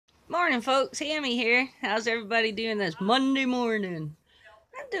Morning, folks. Hammy here. How's everybody doing this Monday morning?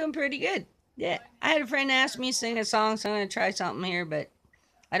 I'm doing pretty good. Yeah, I had a friend ask me to sing a song, so I'm going to try something here, but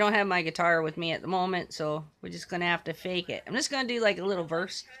I don't have my guitar with me at the moment, so we're just going to have to fake it. I'm just going to do like a little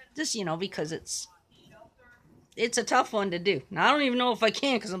verse, just, because it's a tough one to do. Now, I don't even know if I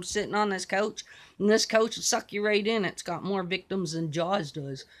can because I'm sitting on this couch, and this couch will suck you right in. It's got more victims than Jaws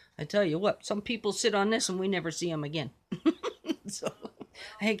does. I tell you what, some people sit on this and we never see them again. So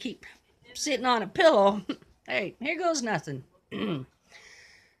I keep sitting on a pillow. Hey, here goes nothing.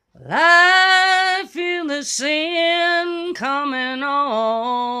 I feel the sin coming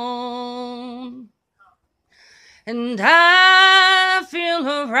on, and I feel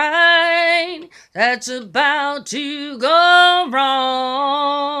the right that's about to go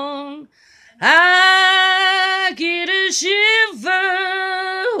wrong. I get a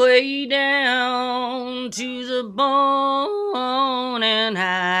shiver way down to the bone, and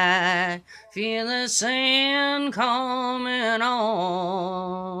I feel the sand coming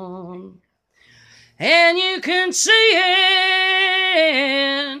on. And you can see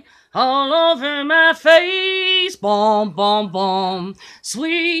it all over my face. Boom, boom, boom.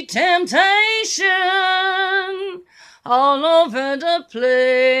 Sweet temptation all over the place.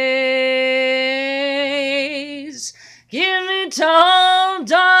 Give me tall,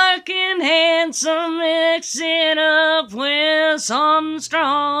 dark, and handsome, mix it up with something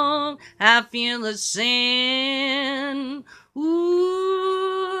strong. I feel the sin,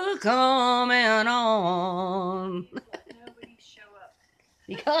 ooh, coming on. Nobody show up.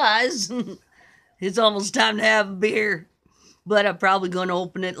 Because it's almost time to have a beer. But I'm probably going to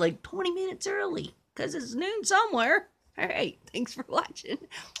open it like 20 minutes early because it's noon somewhere. All right, thanks for watching.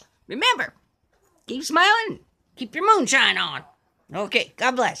 Remember, keep smiling, keep your moonshine on. Okay,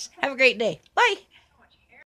 God bless. Have a great day. Bye.